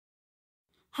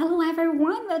Hello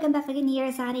everyone! Welcome back again here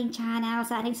sa ating channel,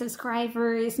 sa ating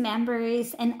subscribers,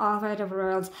 members, and all over the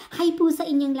world. Hi po sa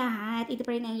inyong lahat! Ito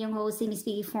pa rin ang iyong host, si Miss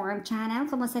Piggy Farm Channel.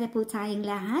 Kamusta na po tayong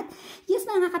lahat? Yes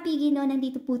mga kapigi, no,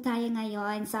 nandito po tayo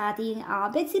ngayon sa ating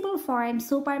vegetable farm.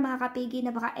 Super mga kapigi,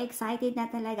 na baka excited na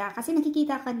talaga kasi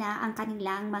nakikita ko na ang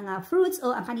kanilang mga fruits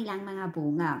o ang kanilang mga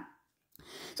bunga.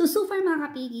 So far mga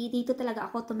kapigi, dito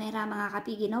talaga ako tumera mga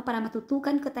kapigi, no, para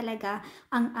matutukan ko talaga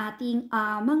ang ating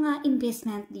mga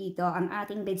investment dito, ang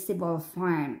ating vegetable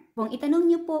farm. Kung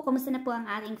itanong nyo po, kumusta na po ang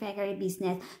ating piggery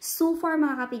business? So far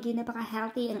mga kapigi,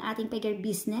 napaka-healthy ang ating piggery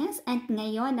business, and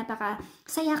ngayon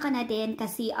napaka-saya ka na din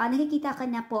kasi nakikita ka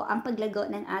na po ang paglago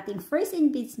ng ating first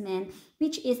investment,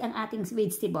 which is ang ating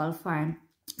vegetable farm.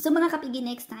 So mga kapigi,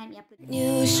 next time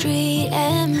new street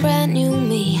and brand new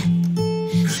me,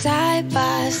 side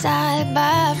by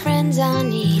friends I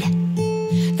need.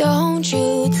 Don't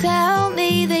you tell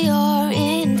me that you're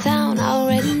in town, I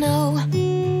already know,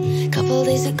 couple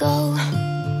days ago.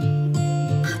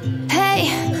 Hey,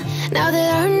 now that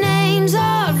our names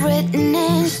are written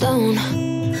in stone,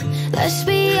 let's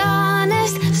be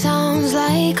honest, sounds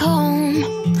like home.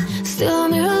 Still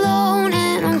I'm here alone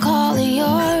and I'm calling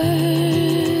your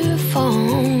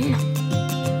phone.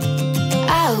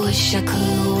 I wish I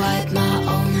could wipe my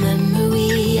own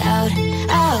memory out.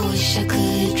 I wish I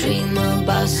could dream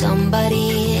about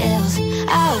somebody else.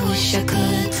 I wish I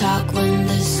could talk when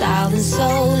the silence so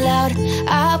loud.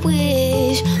 I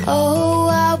wish, oh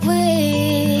I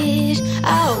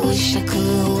wish I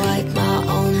could wipe my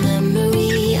own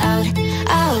memory out.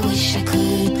 I wish I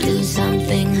could do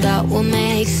something that will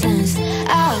make sense.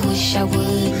 I wish I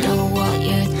would know what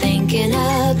you're thinking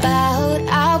about.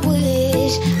 I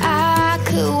wish I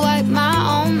could wipe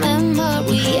my own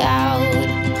memory out.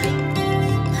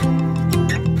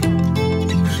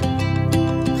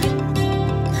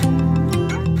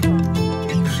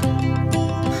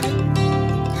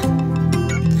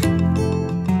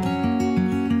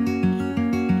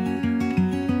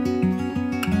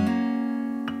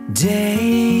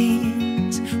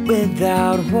 Days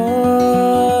without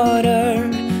water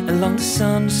along the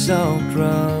sun-soaked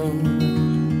road,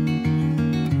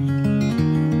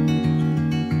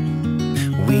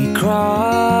 we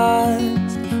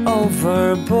crossed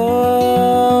over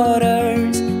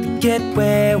borders to get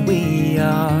where we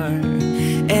are,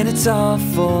 and it's all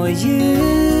for you,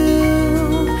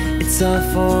 it's all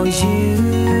for you,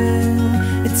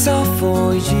 it's all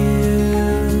for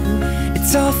you,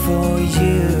 it's all for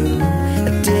you. I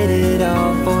did it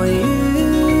all for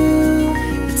you,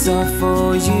 it's all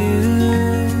for you,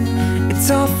 it's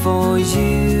all for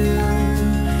you,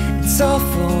 it's all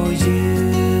for you.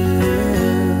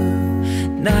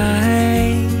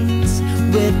 Nights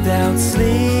without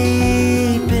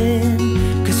sleeping,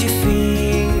 'cause you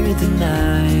fear the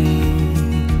night,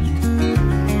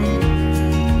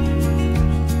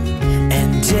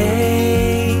 and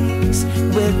days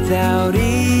without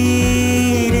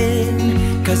eating,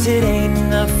 'cause it ain't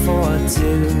enough for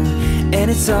two, and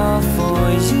it's all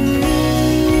for you,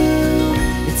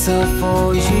 it's all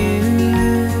for you,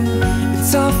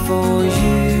 it's all for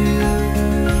you,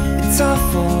 it's all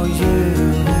for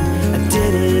you. I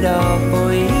did it all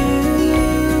for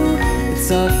you,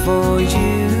 it's all for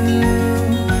you,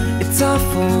 it's all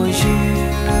for you,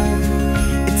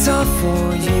 it's all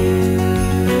for you.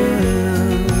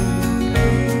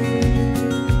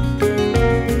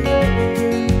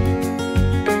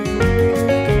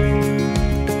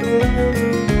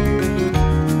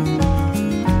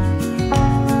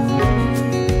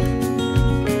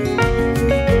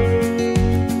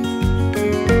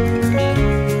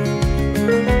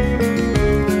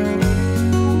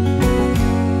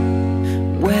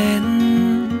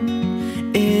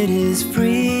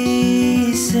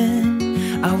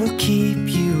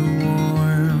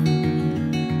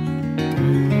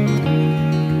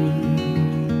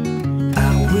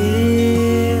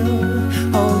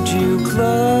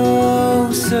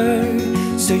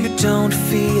 So you don't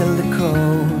feel the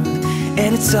cold,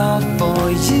 and it's all for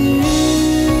you,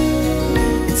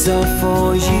 it's all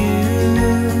for you,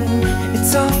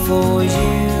 it's all for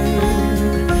you,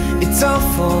 it's all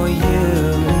for you.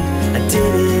 I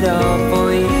did it all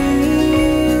for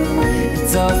you,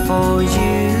 it's all for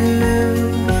you,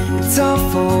 it's all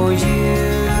for you,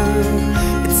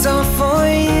 it's all for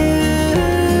you.